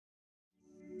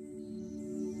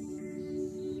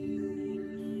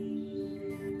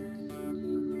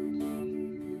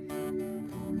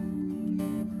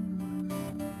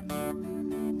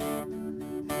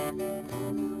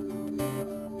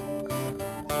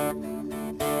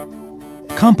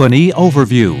Company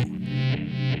Overview.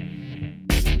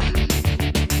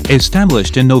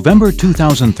 Established in November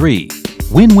 2003,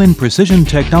 WinWin Precision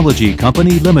Technology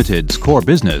Company Limited's core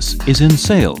business is in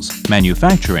sales,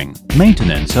 manufacturing,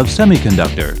 maintenance of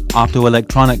semiconductor,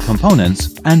 optoelectronic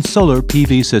components, and solar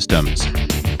PV systems.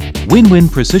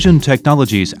 WinWin Precision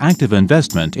Technology's active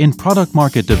investment in product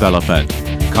market development,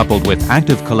 coupled with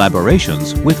active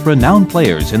collaborations with renowned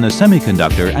players in the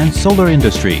semiconductor and solar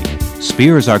industry,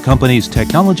 spears our company's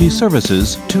technology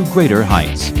services to greater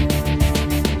heights.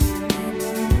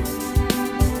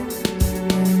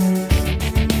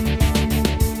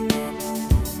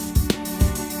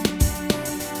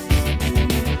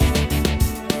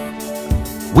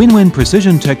 WinWin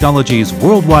Precision Technology's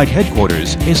worldwide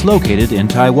headquarters is located in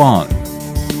Taiwan.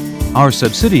 Our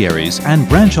subsidiaries and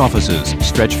branch offices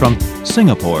stretch from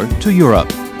Singapore to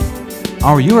Europe.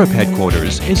 Our Europe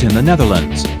headquarters is in the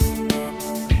Netherlands.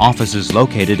 Offices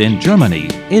located in Germany,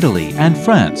 Italy, and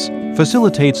France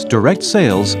facilitates direct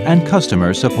sales and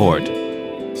customer support.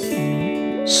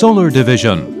 Solar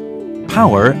Division,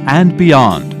 Power and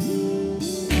Beyond.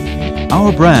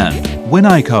 Our brand,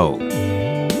 WINAICO.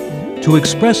 To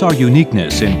express our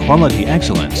uniqueness in quality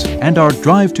excellence and our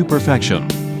drive to perfection,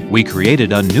 we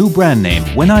created a new brand name,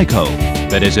 WINAICO,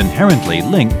 that is inherently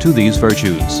linked to these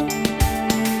virtues.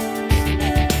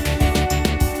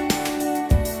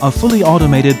 A fully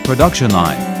automated production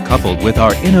line, coupled with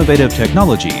our innovative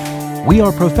technology, we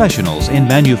are professionals in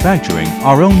manufacturing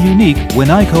our own unique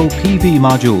WINAICO PV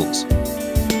modules.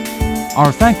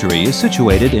 Our factory is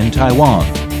situated in Taiwan.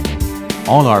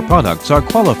 All our products are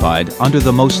qualified under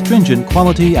the most stringent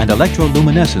quality and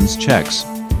electroluminescence checks.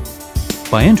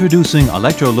 By introducing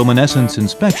electroluminescence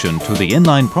inspection to the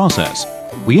inline process,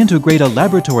 we integrate a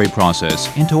laboratory process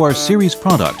into our series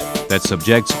product that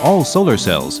subjects all solar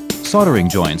cells, soldering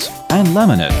joints, and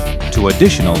laminate to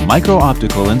additional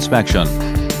micro-optical inspection.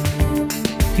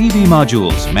 PV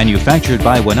modules manufactured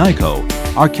by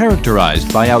WINAICO are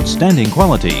characterized by outstanding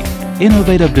quality,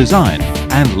 innovative design,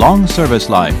 and long service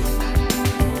life.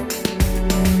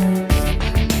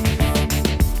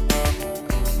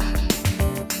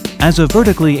 As a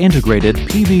vertically integrated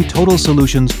PV total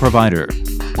solutions provider,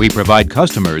 we provide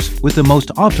customers with the most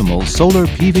optimal solar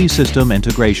PV system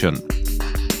integration.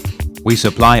 We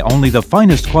supply only the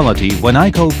finest quality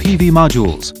WINAICO PV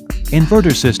modules,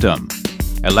 inverter system,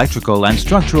 electrical and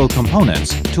structural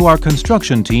components to our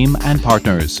construction team and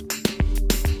partners.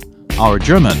 Our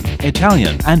German,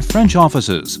 Italian, and French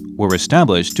offices were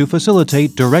established to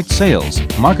facilitate direct sales,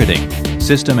 marketing,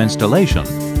 system installation,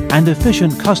 and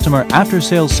efficient customer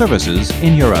after-sales services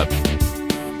in Europe.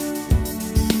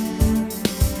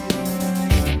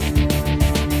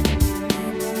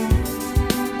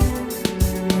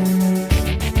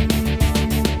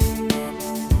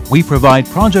 We provide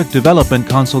project development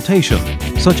consultation,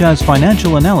 such as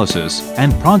financial analysis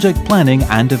and project planning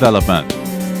and development.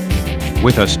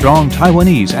 With a strong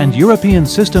Taiwanese and European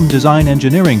system design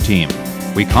engineering team,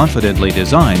 we confidently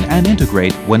design and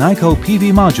integrate WINAICO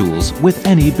PV modules with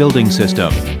any building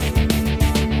system.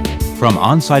 From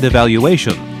on-site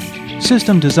evaluation,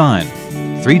 system design,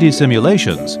 3D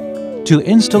simulations, to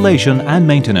installation and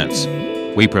maintenance,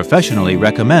 we professionally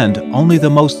recommend only the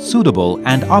most suitable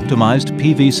and optimized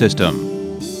PV system.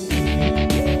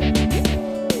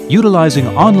 Utilizing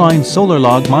online solar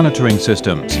log monitoring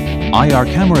systems, IR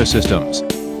camera systems,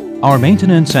 our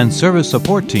maintenance and service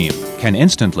support team can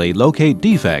instantly locate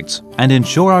defects and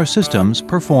ensure our systems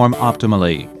perform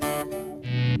optimally.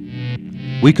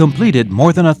 We completed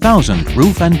more than 1,000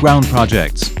 roof and ground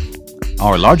projects.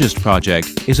 Our largest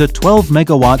project is a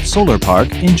 12-megawatt solar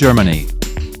park in Germany.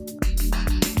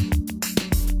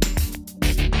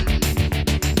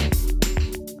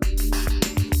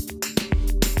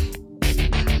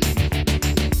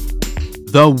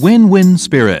 The win-win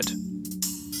spirit.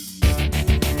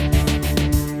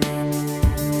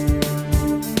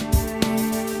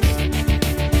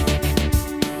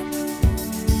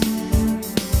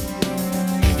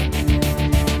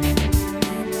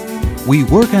 We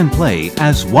work and play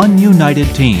as one united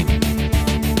team.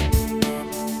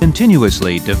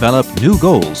 Continuously develop new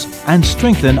goals and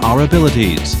strengthen our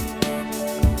abilities.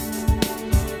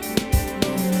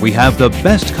 We have the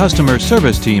best customer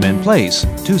service team in place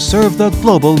to serve the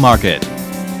global market.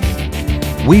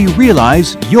 We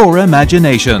realize your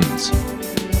imaginations.